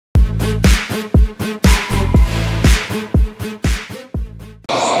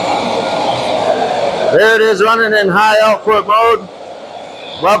There it is, running in high output mode.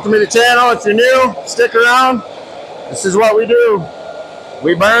 Welcome to the channel. If you're new, stick around. This is what we do.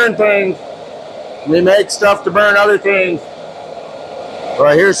 We burn things. We make stuff to burn other things.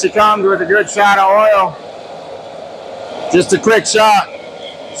 Well, here she comes with a good shot of oil. Just a quick shot.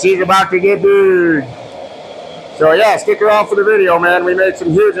 She's about to get big. So yeah, stick around for the video, man. We made some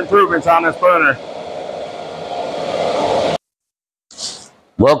huge improvements on this burner.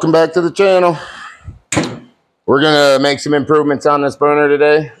 Welcome back to the channel. We're gonna make some improvements on this burner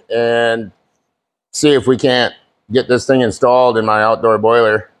today and see if we can't get this thing installed in my outdoor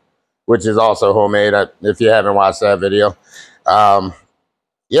boiler, which is also homemade, if you haven't watched that video.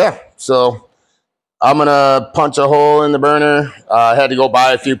 Yeah, so I'm gonna punch a hole in the burner. I had to go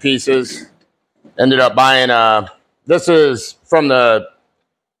buy a few pieces. Ended up buying, this is from the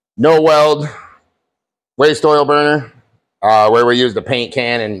No Weld waste oil burner, where we use the paint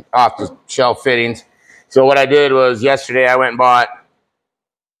can and off the shelf fittings. So what I did was yesterday I went and bought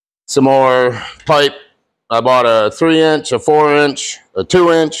some more pipe. I bought a 3-inch, a 4-inch, a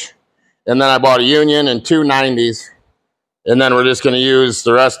 2-inch, and then I bought a Union and 2 90s. And then we're just going to use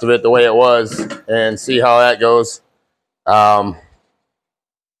the rest of it the way it was and see how that goes. Yeah,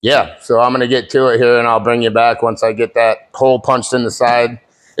 so I'm going to get to it here and I'll bring you back once I get that hole punched in the side.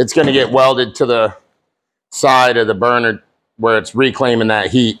 It's going to get welded to the side of the burner where it's reclaiming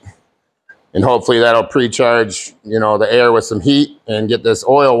that heat. And hopefully that'll pre-charge, you know, the air with some heat and get this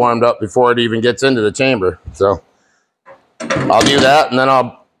oil warmed up before it even gets into the chamber. So I'll do that and then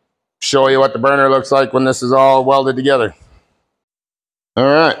I'll show you what the burner looks like when this is all welded together. All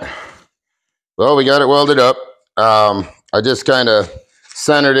right. Well, we got it welded up. I just kind of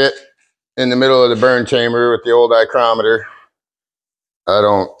centered it in the middle of the burn chamber with the old micrometer. I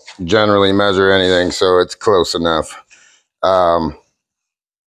don't generally measure anything, so it's close enough.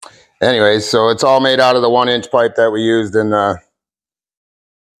 Anyways, so it's all made out of the 1-inch pipe that we used in the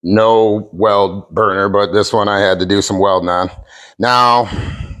No Weld burner, but this one I had to do some welding on. Now,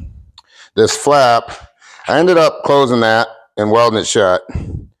 this flap, I ended up closing that and welding it shut.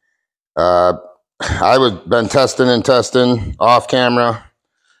 I've been testing and testing off camera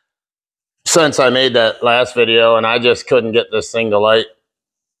since I made that last video, and I just couldn't get this thing to light.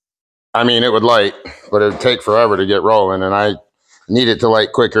 I mean, it would light, but it would take forever to get rolling, and I need it to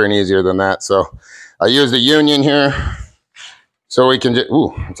light quicker and easier than that. So I used a Union here so we can just,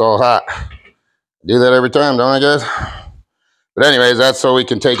 ooh, it's all hot. I do that every time, don't I, guys? But anyways, that's so we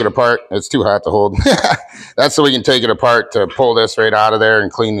can take it apart. It's too hot to hold. That's so we can take it apart to pull this right out of there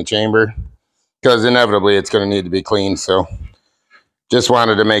and clean the chamber, because inevitably it's going to need to be cleaned. So just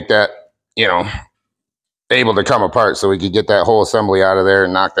wanted to make that, you know, able to come apart so we could get that whole assembly out of there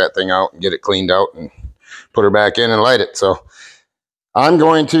and knock that thing out and get it cleaned out and put her back in and light it. So I'm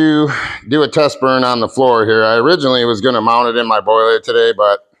going to do a test burn on the floor here. I originally was going to mount it in my boiler today,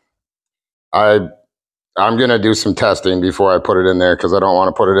 but I'm going to do some testing before I put it in there, because I don't want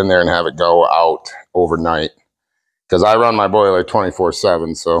to put it in there and have it go out overnight, because I run my boiler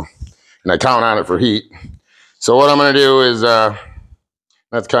 24/7, so, and I count on it for heat. So what I'm going to do is,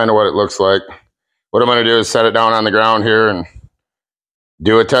 that's kind of what it looks like. What I'm going to do is set it down on the ground here and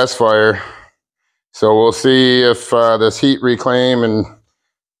do a test fire. So we'll see if this heat reclaim and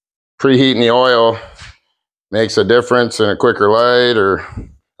preheating the oil makes a difference in a quicker light or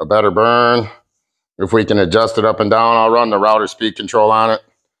a better burn. If we can adjust it up and down, I'll run the router speed control on it.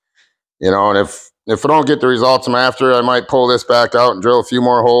 You know, and if I don't get the results I'm after, I might pull this back out and drill a few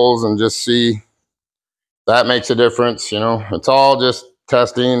more holes and just see if that makes a difference. You know, it's all just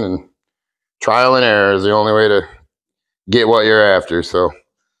testing, and trial and error is the only way to get what you're after. So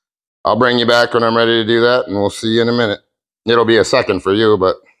I'll bring you back when I'm ready to do that, and we'll see you in a minute. It'll be a second for you,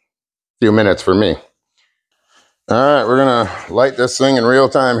 but a few minutes for me. All right, we're gonna light this thing in real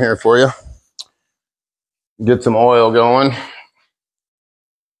time here for you. Get some oil going.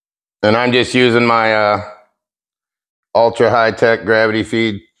 And I'm just using my ultra high-tech gravity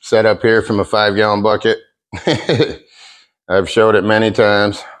feed setup here from a 5-gallon bucket. I've showed it many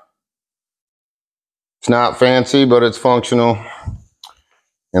times. It's not fancy, but it's functional.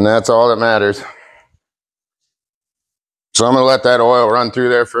 And that's all that matters. So I'm going to let that oil run through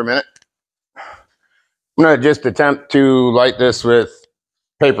there for a minute. I'm going to just attempt to light this with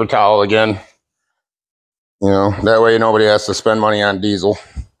paper towel again. You know, that way nobody has to spend money on diesel.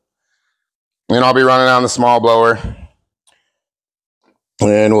 And I'll be running on the small blower.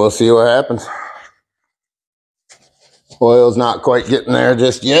 And we'll see what happens. Oil's not quite getting there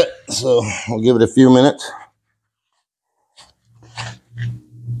just yet, so we'll give it a few minutes.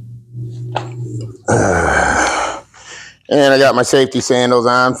 And I got my safety sandals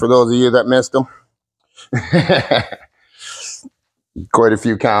on for those of you that missed them. Quite a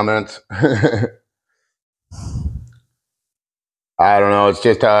few comments. I don't know. It's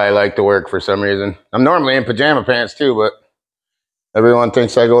just how I like to work for some reason. I'm normally in pajama pants too, but everyone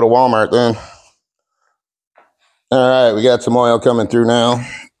thinks I go to Walmart then. All right, we got some oil coming through now.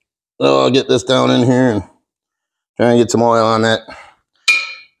 So I'll get this down in here and try and get some oil on that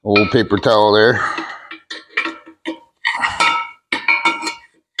old paper towel there.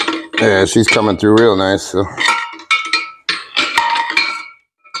 Yeah, she's coming through real nice, so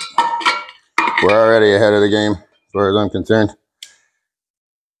we're already ahead of the game as far as I'm concerned.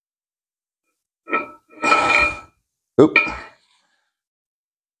 Oop.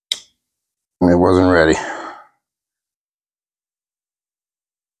 It wasn't ready.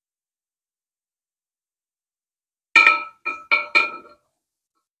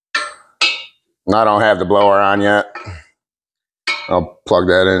 I don't have the blower on yet. I'll plug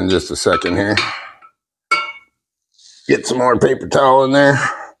that in just a second here. Get some more paper towel in there.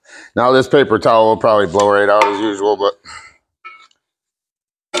 Now this paper towel will probably blow right out as usual, but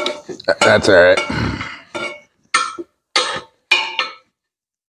that's all right.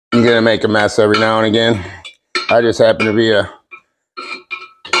 I'm gonna make a mess every now and again. I just happen to be a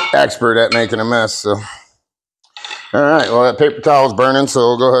expert at making a mess, so. All right, well that paper towel's burning, so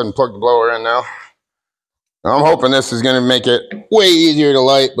we'll go ahead and plug the blower in now. I'm hoping this is gonna make it way easier to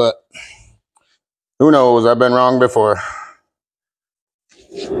light, but who knows, I've been wrong before.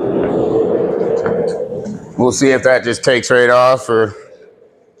 We'll see if that just takes right off, or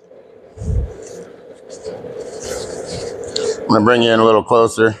I'm gonna bring you in a little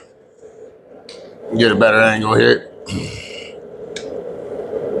closer, get a better angle here.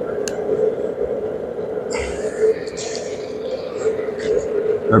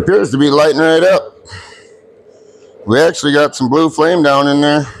 It appears to be lighting right up. We actually got some blue flame down in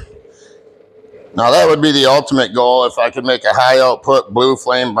there. Now that would be the ultimate goal if I could make a high output blue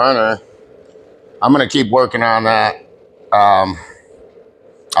flame burner. I'm gonna keep working on that.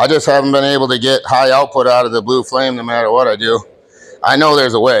 I just haven't been able to get high output out of the blue flame no matter what I do. I know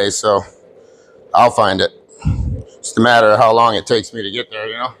there's a way, so I'll find it. It's a matter of how long it takes me to get there,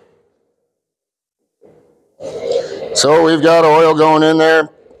 you know? So we've got oil going in there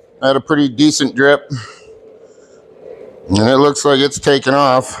at a pretty decent drip. And it looks like it's taken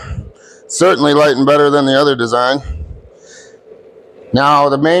off. Certainly lighting better than the other design. Now,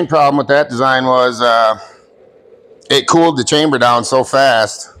 the main problem with that design was it cooled the chamber down so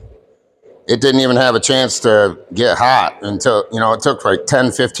fast, it didn't even have a chance to get hot until, you know, it took like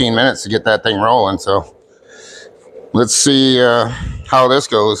 10, 15 minutes to get that thing rolling. So let's see how this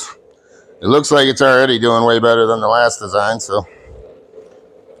goes. It looks like it's already doing way better than the last design, so.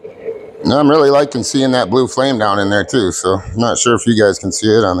 I'm really liking seeing that blue flame down in there too, so I'm not sure if you guys can see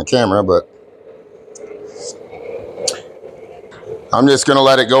it on the camera, but I'm just gonna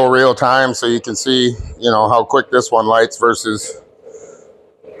let it go real time so you can see, you know, how quick this one lights versus,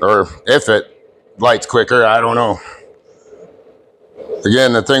 or if it lights quicker, I don't know.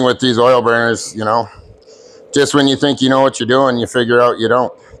 Again, the thing with these oil burners, you know, just when you think you know what you're doing, you figure out you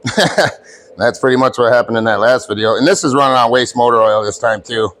don't. That's pretty much what happened in that last video. And this is running on waste motor oil this time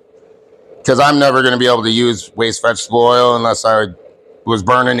too, because I'm never going to be able to use waste vegetable oil unless I was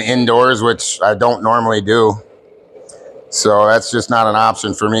burning indoors, which I don't normally do. So that's just not an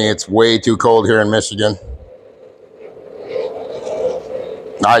option for me. It's way too cold here in Michigan.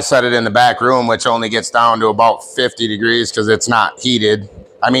 I set it in the back room, which only gets down to about 50 degrees because it's not heated.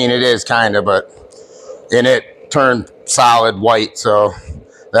 I mean, it is kind of, but, and it turned solid white. So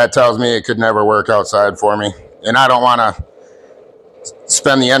that tells me it could never work outside for me. And I don't want to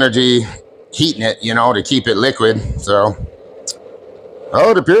spend the energy heating it, you know, to keep it liquid. So,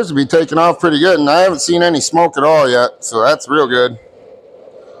 oh, it appears to be taking off pretty good, and I haven't seen any smoke at all yet, so that's real good.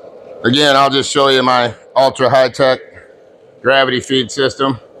 Again, I'll just show you my ultra high-tech gravity feed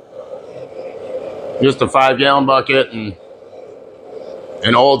system. Just a 5-gallon bucket and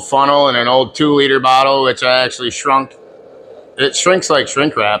an old funnel and an old 2-liter bottle, which I actually shrunk. It shrinks like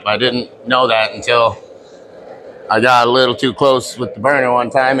shrink wrap. I didn't know that until I got a little too close with the burner one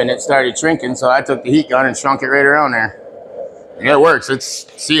time and it started shrinking, so I took the heat gun and shrunk it right around there. And it works. It's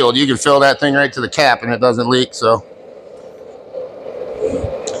sealed. You can fill that thing right to the cap and it doesn't leak, so.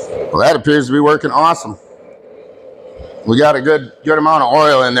 Well, that appears to be working awesome. We got a good amount of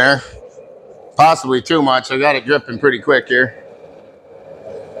oil in there. Possibly too much. I got it dripping pretty quick here.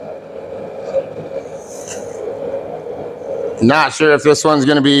 Not sure if this one's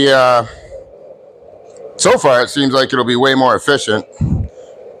going to be, so far it seems like it'll be way more efficient.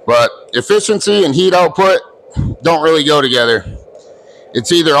 But efficiency and heat output don't really go together.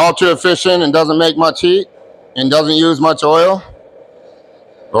 It's either ultra efficient and doesn't make much heat and doesn't use much oil,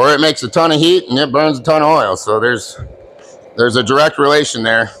 or it makes a ton of heat and it burns a ton of oil. So there's a direct relation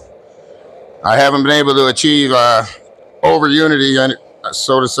there. I haven't been able to achieve over unity,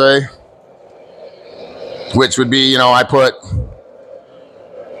 so to say, which would be, you know, I put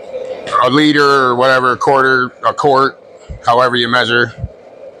a liter or whatever, a quart, however you measure,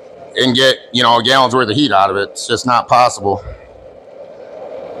 and get, you know, a gallon's worth of heat out of it. It's just not possible.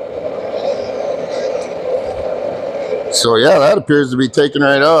 So yeah, that appears to be taken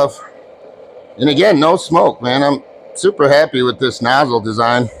right off. And again, no smoke, man. I'm super happy with this nozzle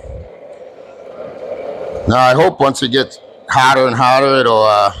design. Now I hope once it gets hotter and hotter,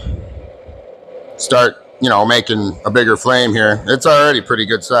 it'll start, you know, making a bigger flame here. It's already pretty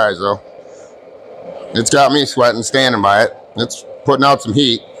good size though. It's got me sweating standing by it. It's putting out some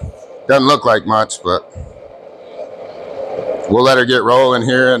heat. Doesn't look like much, but we'll let her get rolling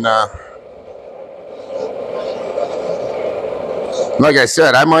here. And like I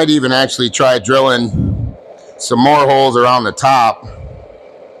said, I might even actually try drilling some more holes around the top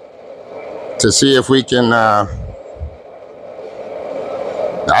to see if we can, I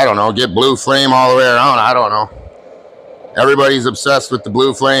don't know, get blue flame all the way around. I don't know. Everybody's obsessed with the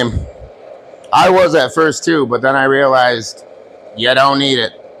blue flame. I was at first too, but then I realized you don't need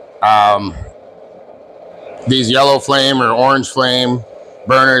it. These yellow flame or orange flame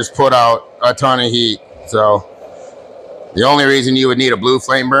burners put out a ton of heat. So the only reason you would need a blue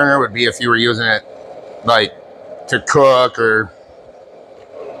flame burner would be if you were using it like to cook or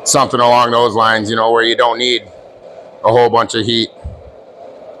something along those lines, you know, where you don't need a whole bunch of heat.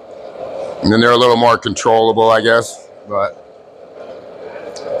 And then they're a little more controllable, I guess. But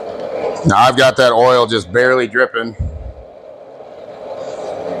now I've got that oil just barely dripping.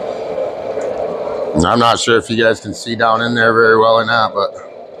 And I'm not sure if you guys can see down in there very well or not, but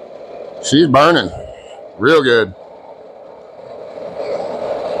she's burning real good.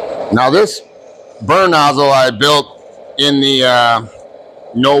 Now this burn nozzle I built in the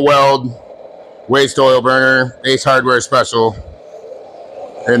no weld waste oil burner, Ace Hardware Special.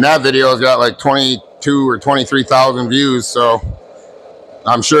 And that video has got like 22 or 23,000 views, so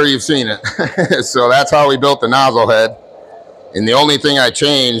I'm sure you've seen it. So that's how we built the nozzle head. And the only thing I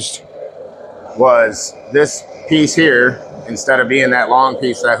changed was this piece here. Instead of being that long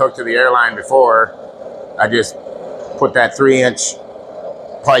piece that I hooked to the airline before, I just put that 3-inch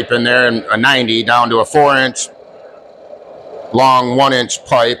pipe in there and a 90 down to a 4-inch long 1-inch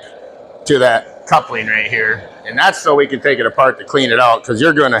pipe to that coupling right here. And that's so we can take it apart to clean it out, because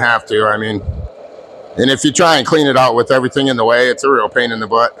you're going to have to. I mean, and if you try and clean it out with everything in the way, it's a real pain in the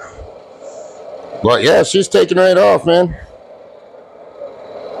butt. But yeah, she's taking right off, man.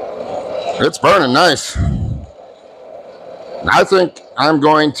 It's burning nice. I think I'm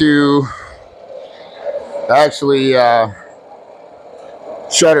going to actually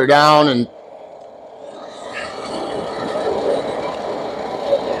shut her down and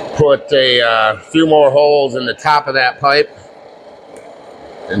put a few more holes in the top of that pipe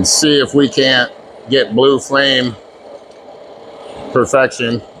and see if we can't get blue flame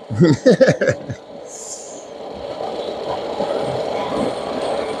perfection.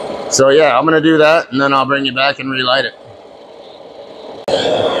 So yeah, I'm gonna do that and then I'll bring you back and relight it.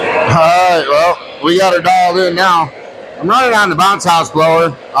 Alright, well, we got her dialed in now. I'm running on the bounce house blower.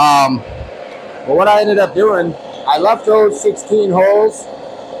 But what I ended up doing, I left those 16 holes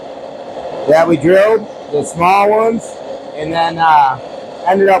that we drilled, the small ones, and then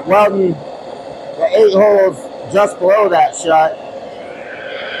ended up welding the 8 holes just below that shut.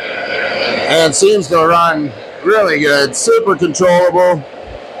 And it seems to run really good, super controllable.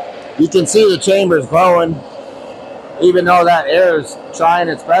 You can see the chambers glowing. Even though that air is trying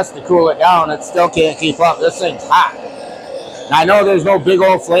its best to cool it down, it still can't keep up. This thing's hot. And I know there's no big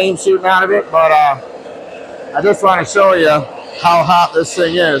old flame shooting out of it, but I just want to show you how hot this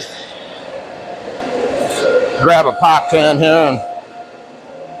thing is. Grab a pop can here and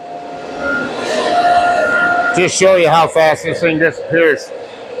just show you how fast this thing disappears.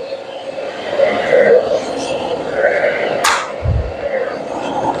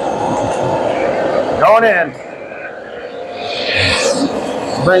 Going in.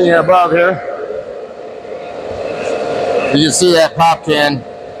 Bring you above here. You can see that pop can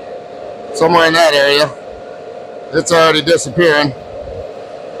somewhere in that area. It's already disappearing.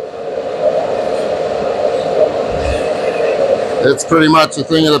 It's pretty much a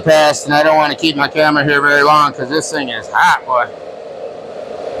thing of the past, and I don't want to keep my camera here very long because this thing is hot, boy.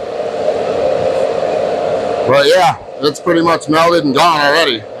 But yeah, it's pretty much melted and gone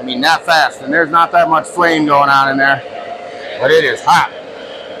already. I mean, that fast, and there's not that much flame going on in there, but it is hot.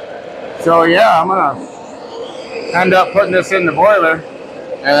 So yeah, I'm gonna end up putting this in the boiler,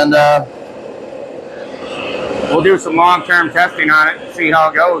 and we'll do some long-term testing on it and see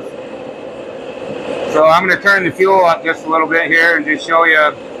how it goes. So I'm gonna turn the fuel up just a little bit here and just show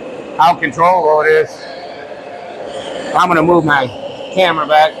you how controllable it is. I'm gonna move my camera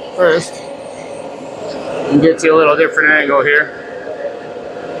back first and get you a little different angle here,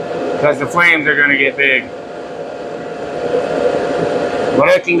 because the flames are gonna get big. But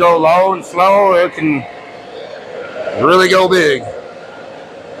it can go low and slow, it can really go big.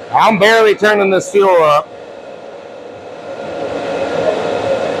 I'm barely turning this fuel up.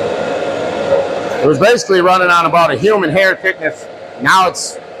 It was basically running on about a human hair thickness. Now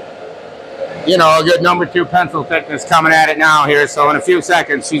it's, you know, a good number 2 pencil thickness coming at it now here. So in a few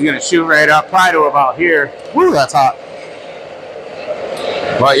seconds, she's gonna shoot right up, probably to about here. Woo, that's hot.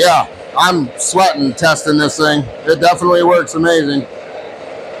 But yeah, I'm sweating testing this thing. It definitely works amazing.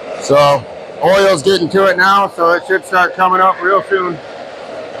 So oil's getting to it now, so it should start coming up real soon.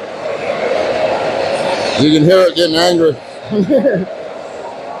 You can hear it getting angry.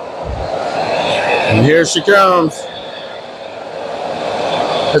 And here she comes.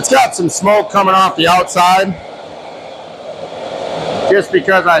 It's got some smoke coming off the outside, just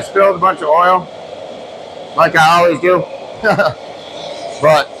because I spilled a bunch of oil, like I always do.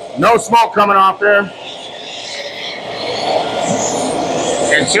 But no smoke coming off there.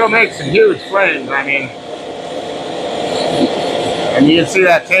 And she'll make some huge flames, I mean. And you can see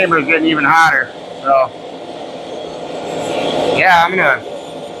that chamber is getting even hotter. So, yeah, I'm gonna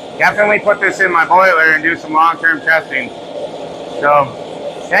definitely put this in my boiler and do some long-term testing. So,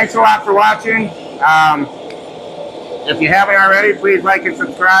 thanks a lot for watching. If you haven't already, please like and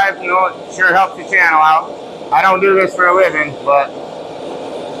subscribe. You know, it sure helps the channel out. I don't do this for a living, but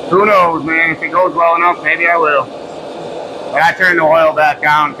who knows, man. If it goes well enough, maybe I will. But I turned the oil back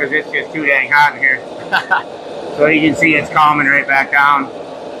down because it's just too dang hot in here. So you can see it's calming right back down.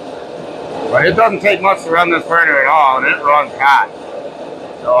 But it doesn't take much to run this burner at all, and it runs hot.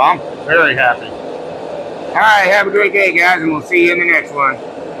 So I'm very happy. All right, have a great day, guys, and we'll see you in the next one.